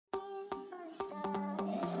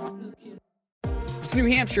It's New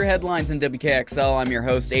Hampshire headlines in WKXL. I'm your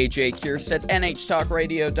host, AJ Kierstead,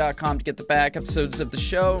 NHTalkRadio.com to get the back episodes of the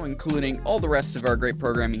show, including all the rest of our great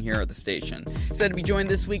programming here at the station. Excited to be joined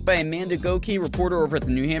this week by Amanda Goki, reporter over at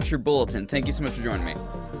the New Hampshire Bulletin. Thank you so much for joining me.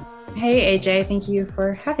 Hey, AJ. Thank you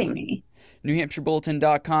for having me.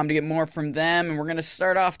 NewHampshireBulletin.com to get more from them. And we're going to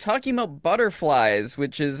start off talking about butterflies,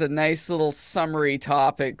 which is a nice little summary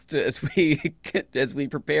topic as we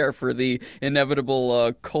prepare for the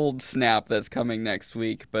inevitable cold snap that's coming next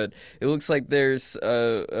week. But it looks like there's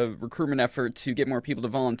a recruitment effort to get more people to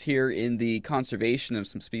volunteer in the conservation of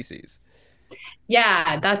some species.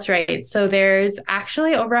 Yeah, that's right. So there's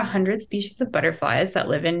actually over 100 species of butterflies that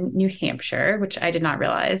live in New Hampshire, which I did not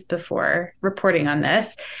realize before reporting on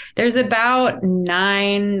this. There's about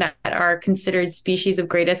 9 that are considered species of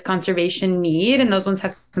greatest conservation need, and those ones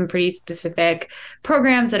have some pretty specific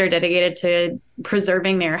programs that are dedicated to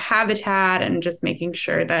preserving their habitat and just making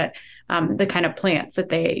sure that the kind of plants that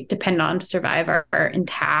they depend on to survive are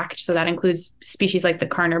intact. So that includes species like the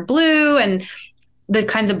Karner blue and the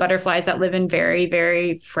kinds of butterflies that live in very,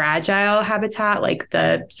 very fragile habitat, like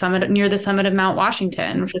near the summit of Mount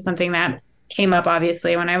Washington, which is something that came up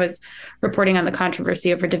obviously when I was reporting on the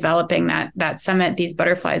controversy over developing that summit. These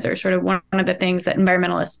butterflies are sort of one of the things that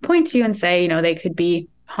environmentalists point to and say, they could be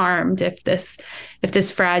harmed if this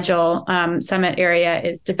fragile summit area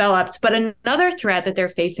is developed. But another threat that they're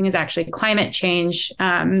facing is actually climate change.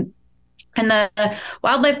 And the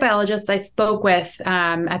wildlife biologists I spoke with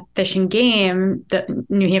at Fish and Game, the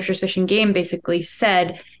New Hampshire's Fish and Game, basically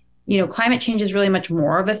said, climate change is really much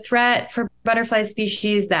more of a threat for butterfly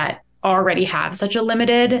species that already have such a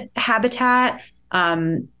limited habitat.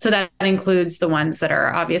 So that includes the ones that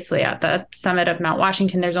are obviously at the summit of Mount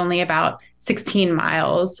Washington. There's only about 16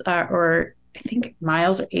 miles, or I think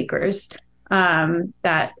miles or acres,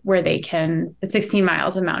 16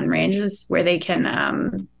 miles of mountain ranges where they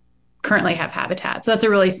can currently have habitat. So that's a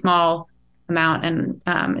really small amount, and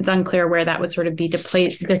it's unclear where that would sort of be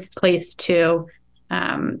displaced to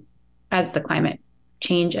as the climate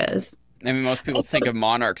changes. I mean, most people think of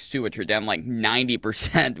monarchs too, which are down like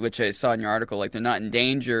 90%, which I saw in your article. Like, they're not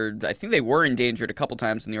endangered. I think they were endangered a couple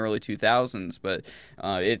times in the early 2000s, but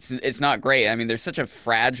it's not great. I mean, they're such a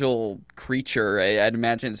fragile creature. I'd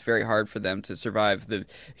imagine it's very hard for them to survive the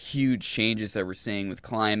huge changes that we're seeing with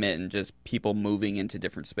climate and just people moving into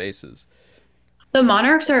different spaces. The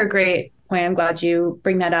monarchs are a great point. I'm glad you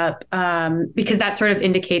bring that up because that sort of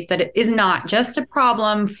indicates that it is not just a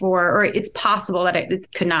problem or it's possible that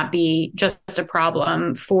it could not be just a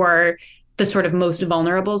problem for the sort of most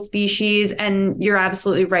vulnerable species. And you're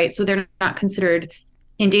absolutely right. So they're not considered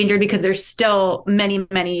endangered because there's still many,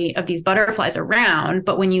 many of these butterflies around.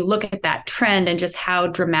 But when you look at that trend and just how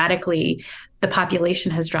dramatically the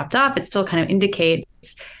population has dropped off, it still kind of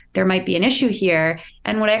indicates there might be an issue here.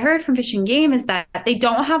 And what I heard from Fish and Game is that they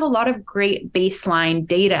don't have a lot of great baseline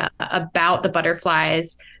data about the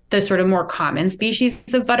butterflies, the sort of more common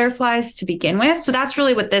species of butterflies to begin with. So that's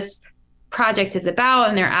really what this project is about.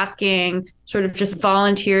 And they're asking sort of just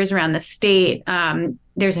volunteers around the state.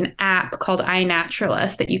 There's an app called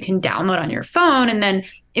iNaturalist that you can download on your phone. And then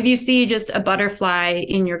if you see just a butterfly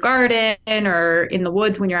in your garden or in the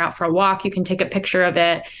woods when you're out for a walk, you can take a picture of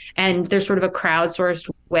it. And there's sort of a crowdsourced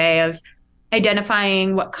way of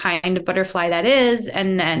identifying what kind of butterfly that is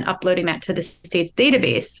and then uploading that to the state's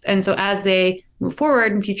database. And so as they move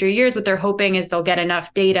forward in future years, what they're hoping is they'll get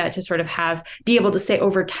enough data to sort of be able to say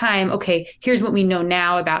over time, okay, here's what we know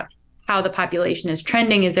now about how the population is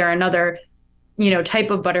trending. Is there another type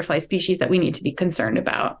of butterfly species that we need to be concerned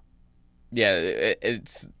about? Yeah,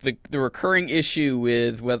 it's the recurring issue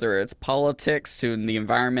with whether it's politics to the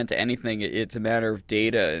environment to anything. It's a matter of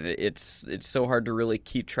data. It's so hard to really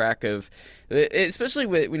keep track of, especially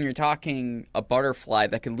when you're talking a butterfly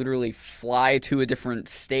that could literally fly to a different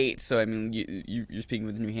state. So I mean, you're speaking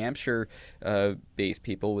with New Hampshire based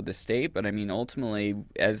people with the state, but I mean ultimately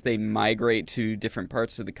as they migrate to different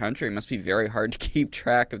parts of the country, it must be very hard to keep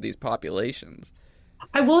track of these populations.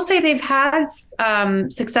 I will say they've had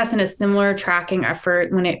success in a similar tracking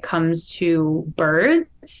effort when it comes to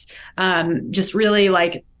birds, just really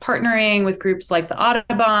like partnering with groups like the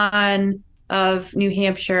Audubon of New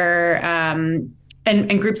Hampshire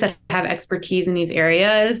and groups that have expertise in these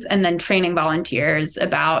areas, and then training volunteers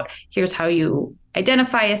about here's how you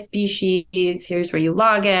identify a species, here's where you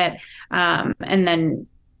log it, and then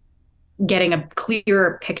getting a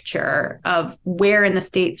clearer picture of where in the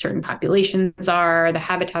state certain populations are, the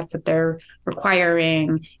habitats that they're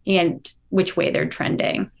requiring, and which way they're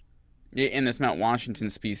trending. And this Mount Washington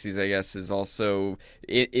species, I guess, is also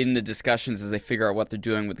in the discussions as they figure out what they're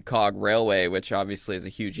doing with the Cog Railway, which obviously has a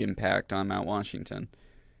huge impact on Mount Washington.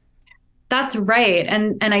 That's right.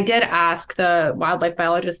 And I did ask the wildlife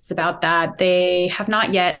biologists about that. They have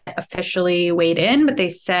not yet officially weighed in, but they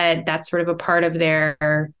said that's sort of a part of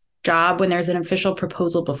their job when there's an official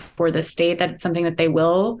proposal before the state, that it's something that they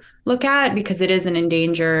will look at because it is an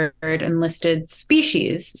endangered and listed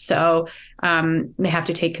species. So they have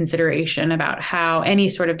to take consideration about how any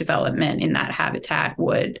sort of development in that habitat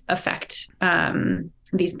would affect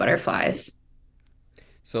these butterflies.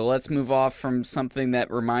 So let's move off from something that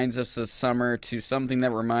reminds us of summer to something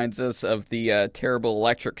that reminds us of the terrible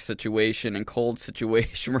electric situation and cold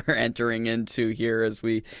situation we're entering into here as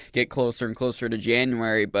we get closer and closer to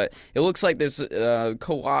January. But it looks like there's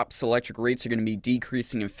co-ops electric rates are going to be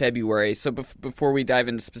decreasing in February. So before we dive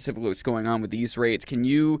into specifically what's going on with these rates, can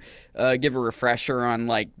you give a refresher on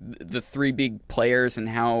like the three big players and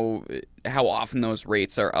how often those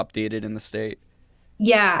rates are updated in the state?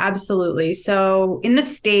 Yeah, absolutely. So in the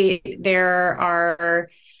state, there are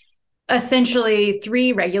essentially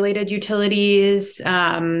three regulated utilities.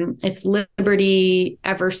 It's Liberty,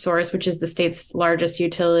 Eversource, which is the state's largest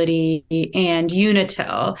utility, and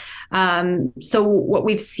Unitil. So what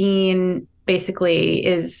we've seen basically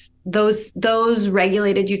is those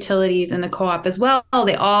regulated utilities and the co-op as well,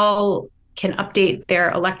 they all can update their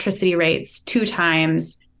electricity rates 2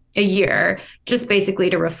 times a year, just basically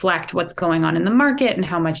to reflect what's going on in the market and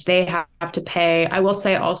how much they have to pay. I will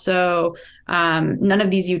say also, none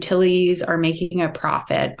of these utilities are making a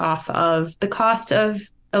profit off of the cost of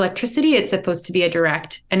electricity. It's supposed to be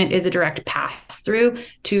and it is a direct pass through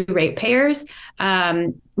to ratepayers.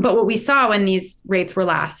 But what we saw when these rates were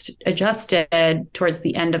last adjusted towards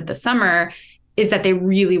the end of the summer is that they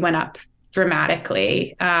really went up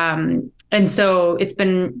dramatically. And so it's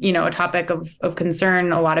been, a topic of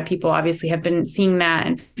concern. A lot of people obviously have been seeing that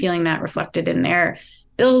and feeling that reflected in their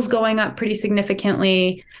bills going up pretty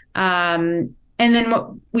significantly. And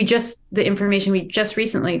then the information we just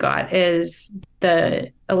recently got is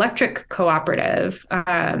the electric cooperative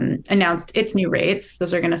announced its new rates.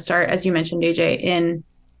 Those are going to start, as you mentioned, AJ, in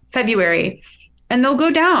February, and they'll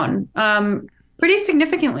go down pretty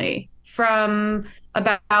significantly from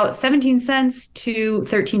about 17 cents to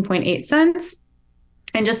 13.8 cents.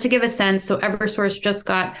 And just to give a sense, so Eversource just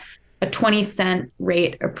got a 20-cent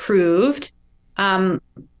rate approved.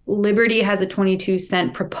 Liberty has a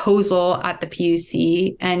 22-cent proposal at the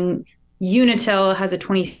PUC, and Unitil has a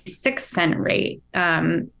 26-cent rate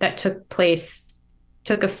that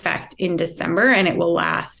took effect in December, and it will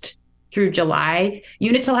last through July.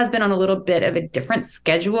 Unitil has been on a little bit of a different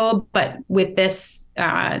schedule, but with this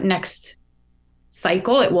next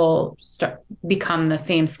cycle, it will become the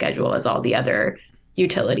same schedule as all the other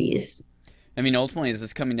utilities. I mean, ultimately, is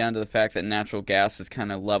this coming down to the fact that natural gas is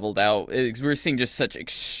kind of leveled out? We're seeing just such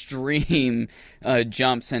extreme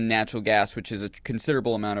jumps in natural gas, which is a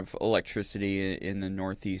considerable amount of electricity in the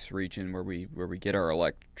Northeast region where we get our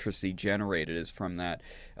electricity generated is from that.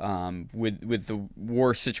 With the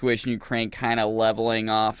war situation in Ukraine kind of leveling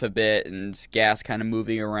off a bit and gas kind of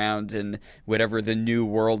moving around and whatever the new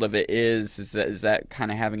world of it is that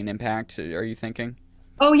kind of having an impact, are you thinking?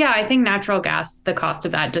 Oh, yeah. I think natural gas, the cost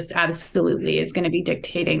of that just absolutely is going to be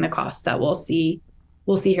dictating the costs that we'll see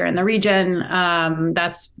here in the region.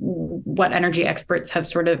 That's what energy experts have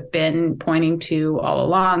sort of been pointing to all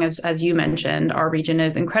along. As you mentioned, our region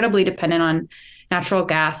is incredibly dependent on natural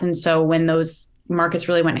gas. And so when those markets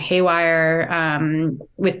really went haywire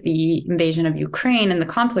with the invasion of Ukraine and the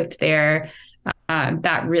conflict there,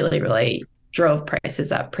 that really, really drove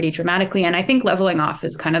prices up pretty dramatically. And I think leveling off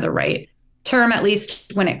is kind of the right term, at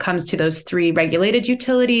least when it comes to those three regulated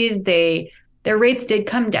utilities. Their rates did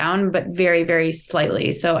come down, but very, very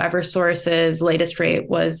slightly. So Eversource's latest rate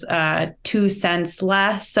was 2 cents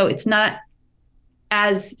less. So it's not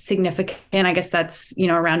as significant. I guess that's,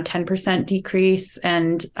 around 10% decrease.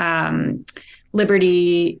 And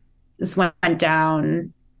Liberty went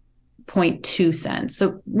down 0.2 cents.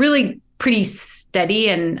 So really pretty steady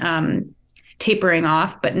and tapering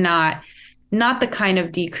off, but not the kind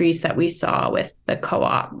of decrease that we saw with the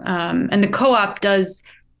co-op. And the co-op does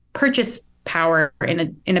purchase power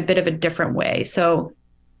in a bit of a different way. So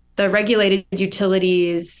the regulated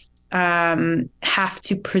utilities have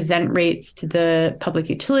to present rates to the Public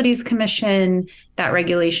Utilities Commission. That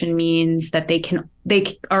regulation means that they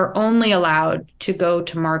are only allowed to go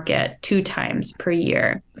to market 2 times per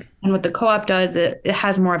year. And what the co-op does, it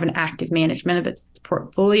has more of an active management of its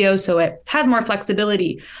portfolio. So it has more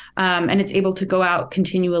flexibility, and it's able to go out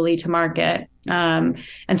continually to market. And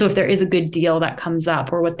so if there is a good deal that comes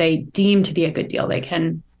up, or what they deem to be a good deal, they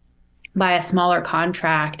can buy a smaller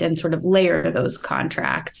contract and sort of layer those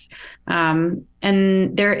contracts. And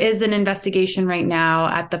there is an investigation right now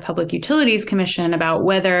at the Public Utilities Commission about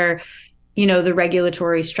whether, the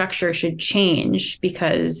regulatory structure should change,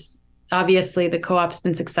 because obviously the co-op's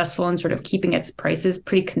been successful in sort of keeping its prices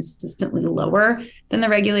pretty consistently lower than the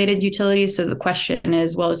regulated utilities. So the question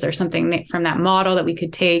is, well, is there something from that model that we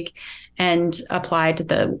could take and apply to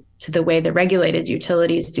the way the regulated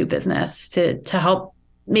utilities do business to help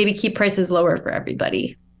maybe keep prices lower for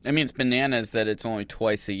everybody? I mean, it's bananas that it's only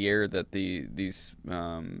twice a year that these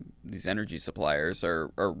energy suppliers are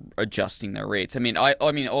adjusting their rates. I mean,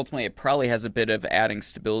 ultimately, it probably has a bit of adding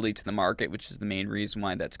stability to the market, which is the main reason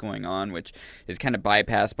why that's going on, which is kind of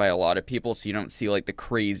bypassed by a lot of people. So you don't see like the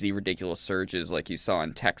crazy, ridiculous surges like you saw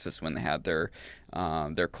in Texas when they had their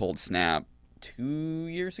cold snap 2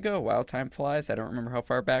 years ago. Wow, time flies. I don't remember how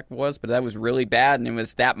far back it was, but that was really bad. And it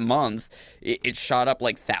was that month, it shot up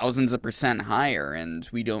like thousands of percent higher. And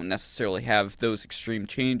we don't necessarily have those extreme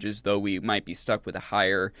changes, though we might be stuck with a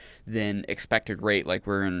higher than expected rate like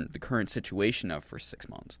we're in the current situation of for 6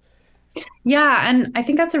 months. Yeah, and I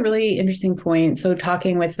think that's a really interesting point. So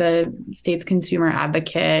talking with the state's consumer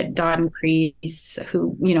advocate, Don Priest,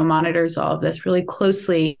 who, monitors all of this really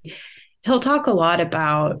closely, he'll talk a lot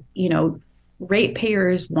about,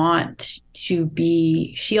 ratepayers want to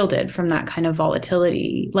be shielded from that kind of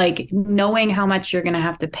volatility. Like, knowing how much you're going to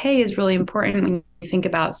have to pay is really important when you think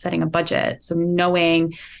about setting a budget. So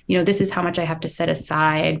knowing, this is how much I have to set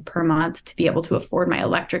aside per month to be able to afford my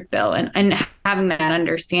electric bill, and having that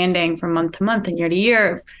understanding from month to month and year to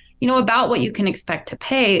year, about what you can expect to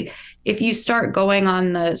pay. If you start going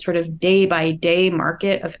on the sort of day by day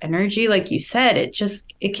market of energy, like you said,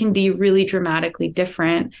 it can be really dramatically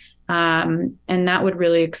different. And that would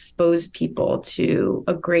really expose people to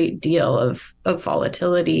a great deal of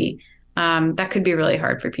volatility that could be really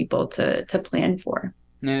hard for people to plan for.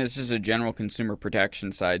 And it's just a general consumer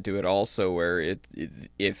protection side to it also, where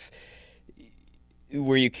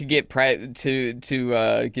where you could get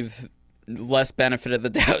to give less benefit of the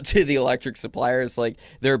doubt to the electric suppliers. Like,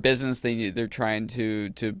 their business, they're trying to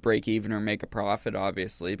break even or make a profit,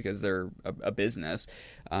 obviously, because they're a business.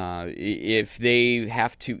 If they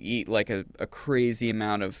have to eat like a crazy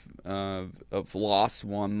amount of loss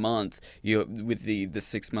 1 month, with the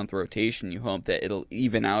 6 month rotation, you hope that it'll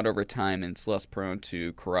even out over time and it's less prone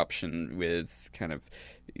to corruption, with kind of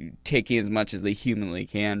taking as much as they humanly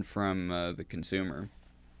can from the consumer.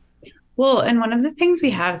 Well, and one of the things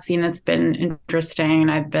we have seen that's been interesting,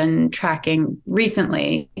 and I've been tracking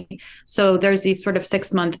recently, so there's these sort of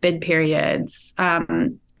 6 month bid periods.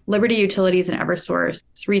 Liberty Utilities and Eversource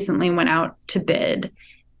recently went out to bid,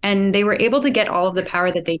 and they were able to get all of the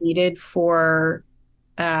power that they needed for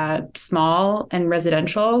small and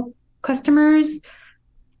residential customers.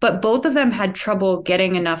 But both of them had trouble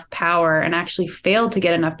getting enough power, and actually failed to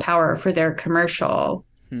get enough power for their commercial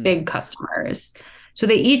big customers. So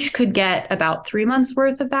they each could get about 3 months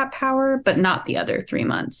worth of that power, but not the other 3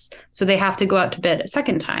 months. So they have to go out to bid a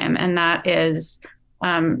second time. And that is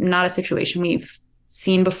not a situation we've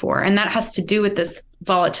seen before. And that has to do with this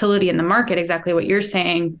volatility in the market, exactly what you're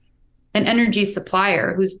saying. An energy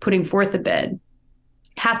supplier who's putting forth a bid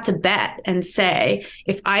has to bet and say,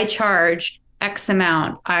 if I charge X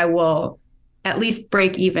amount, I will at least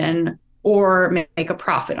break even or make a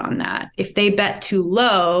profit on that. If they bet too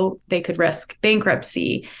low, they could risk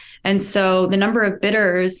bankruptcy. And so the number of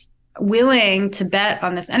bidders willing to bet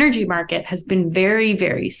on this energy market has been very,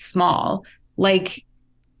 very small, like,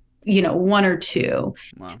 one or two.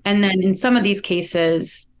 Wow. And then in some of these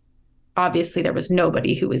cases, obviously there was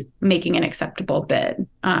nobody who was making an acceptable bid.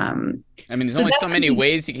 There's only so many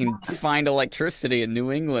ways you can find electricity in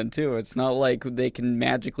New England, too. It's not like they can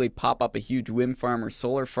magically pop up a huge wind farm or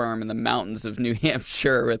solar farm in the mountains of New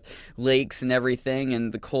Hampshire with lakes and everything,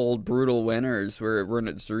 and the cold, brutal winters.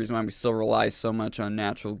 It's the reason why we still rely so much on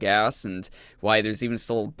natural gas, and why there's even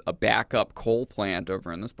still a backup coal plant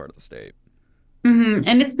over in this part of the state. Mm-hmm.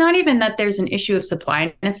 And it's not even that there's an issue of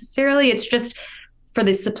supply necessarily. It's just, for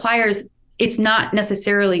the suppliers, it's not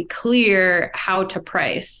necessarily clear how to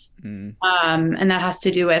price. And that has to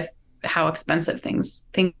do with how expensive things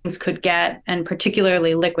could get, and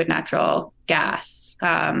particularly liquid natural gas,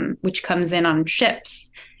 which comes in on ships.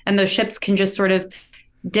 And those ships can just sort of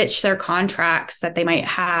ditch their contracts that they might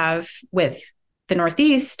have with the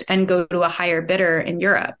Northeast and go to a higher bidder in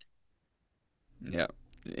Europe. Yeah.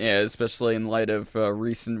 Yeah, especially in light of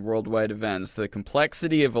recent worldwide events, the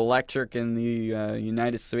complexity of electric in the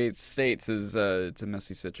United States is it's a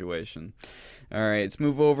messy situation. All right, let's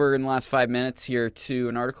move over in the last 5 minutes here to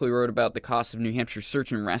an article we wrote about the cost of New Hampshire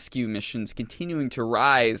search and rescue missions continuing to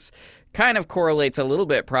rise. Kind of correlates a little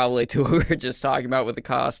bit probably to what we were just talking about with the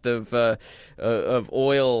cost of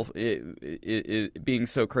oil it being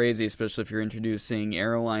so crazy, especially if you're introducing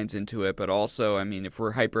airlines into it. But also, I mean, if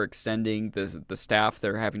we're hyperextending the staff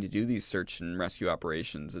that are having to do these search and rescue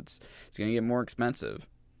operations, it's going to get more expensive.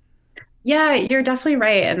 Yeah, you're definitely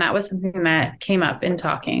right. And that was something that came up in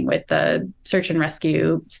talking with the search and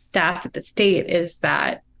rescue staff at the state is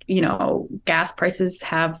that, gas prices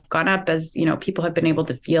have gone up as, people have been able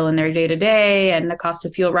to feel in their day to day, and the cost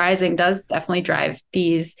of fuel rising does definitely drive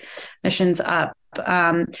these missions up.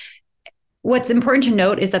 What's important to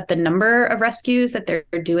note is that the number of rescues that they're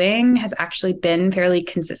doing has actually been fairly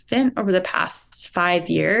consistent over the past 5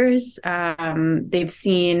 years. They've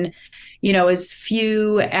seen, as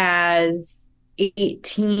few as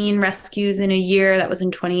 18 rescues in a year. That was in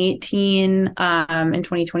 2018. In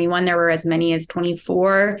 2021, there were as many as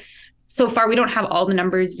 24. So far, we don't have all the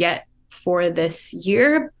numbers yet for this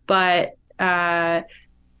year, but Colonel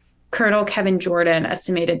Kevin Jordan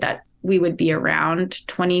estimated that we would be around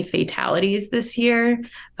 20 fatalities this year.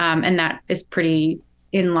 And that is pretty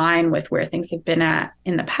in line with where things have been at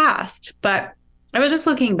in the past. But I was just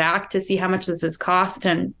looking back to see how much this has cost.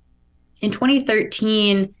 And in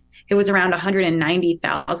 2013, it was around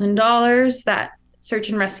 $190,000 that search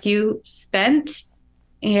and rescue spent.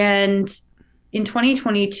 And in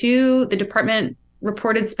 2022, the department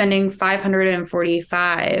reported spending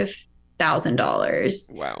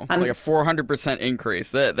 $545,000. Wow, like a 400%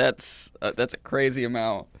 increase. That's a crazy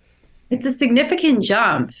amount. It's a significant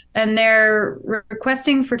jump, and they're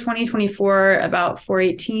requesting for 2024 about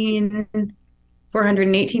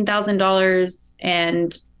 $418,000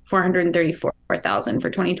 and $434,000 for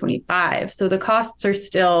 2025. So the costs are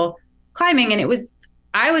still climbing, and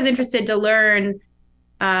I was interested to learn,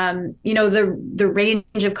 the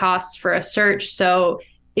range of costs for a search. So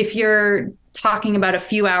if you're talking about a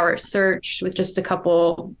few hour search with just a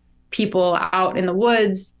couple people out in the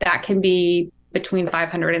woods, that can be between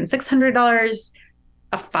 $500 and $600.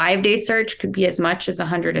 A 5-day search could be as much as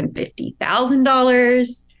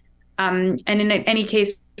 $150,000. And in any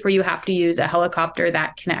case where you have to use a helicopter,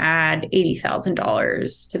 that can add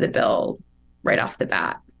 $80,000 to the bill right off the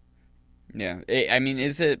bat. Yeah. I mean,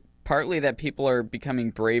 is it partly that people are becoming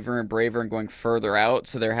braver and braver and going further out,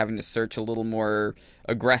 so they're having to search a little more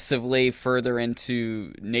aggressively further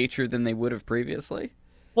into nature than they would have previously?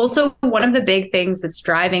 Well, so one of the big things that's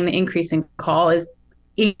driving the increase in call is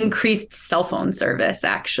increased cell phone service,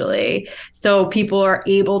 actually. So people are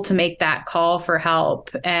able to make that call for help,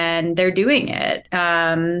 and they're doing it.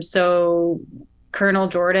 So Colonel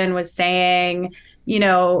Jordan was saying, in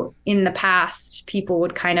the past, people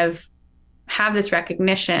would kind of have this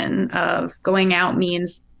recognition of going out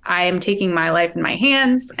means I am taking my life in my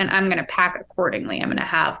hands, and I'm going to pack accordingly. I'm going to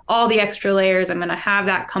have all the extra layers. I'm going to have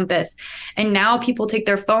that compass. And now people take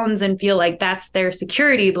their phones and feel like that's their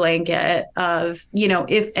security blanket of,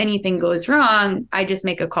 if anything goes wrong, I just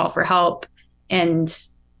make a call for help and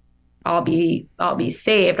I'll be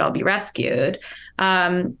saved. I'll be rescued.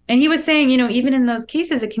 And he was saying, even in those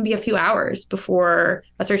cases, it can be a few hours before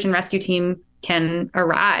a search and rescue team can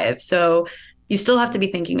arrive. So you still have to be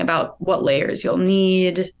thinking about what layers you'll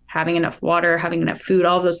need, having enough water, having enough food.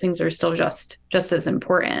 All of those things are still just as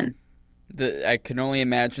important. I can only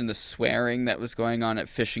imagine the swearing that was going on at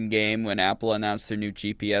Fish and Game when Apple announced their new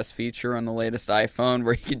GPS feature on the latest iPhone,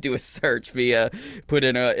 where you could do a search put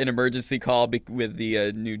in an emergency call with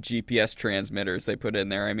the new GPS transmitters they put in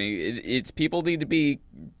there. I mean, it's people need to be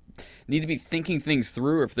thinking things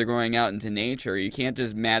through if they're going out into nature. You can't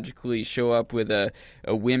just magically show up with a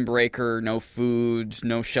windbreaker, no food,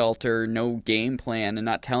 no shelter, no game plan, and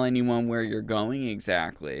not tell anyone where you're going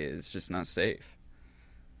exactly. It's just not safe.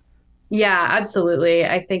 Yeah, absolutely.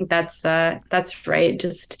 I think that's right.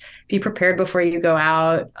 Just be prepared before you go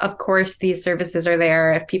out. Of course, these services are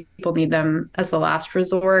there if people need them as a last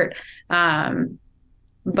resort.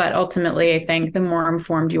 But ultimately, I think the more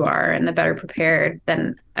informed you are and the better prepared,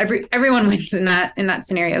 then everyone wins in that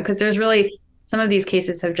scenario. Because there's really, some of these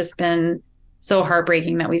cases have just been so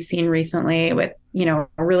heartbreaking that we've seen recently with,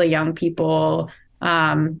 really young people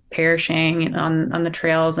perishing on the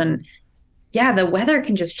trails. And yeah, the weather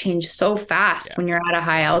can just change so fast when you're at a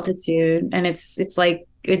high altitude, and it's like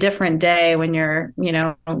a different day when you're,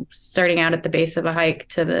 starting out at the base of a hike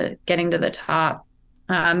to getting to the top.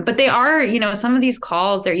 But they are, some of these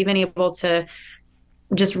calls, they're even able to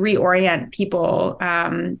just reorient people.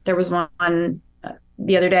 There was one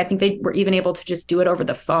the other day, I think they were even able to just do it over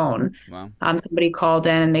the phone. Wow. Somebody called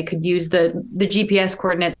in and they could use the GPS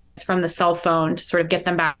coordinates from the cell phone to sort of get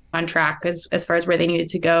them back on track as far as where they needed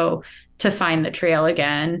to go to find the trail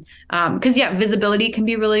again. Because visibility can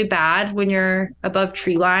be really bad when you're above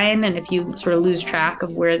tree line. And if you sort of lose track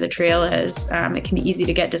of where the trail is, it can be easy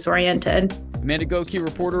to get disoriented. Amanda Gokey,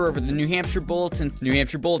 reporter over the New Hampshire Bulletin,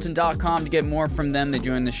 newhampshirebulletin.com to get more from them. They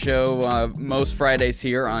join the show most Fridays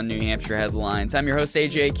here on New Hampshire Headlines. I'm your host,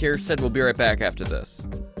 AJ Kierstead. We'll be right back after this.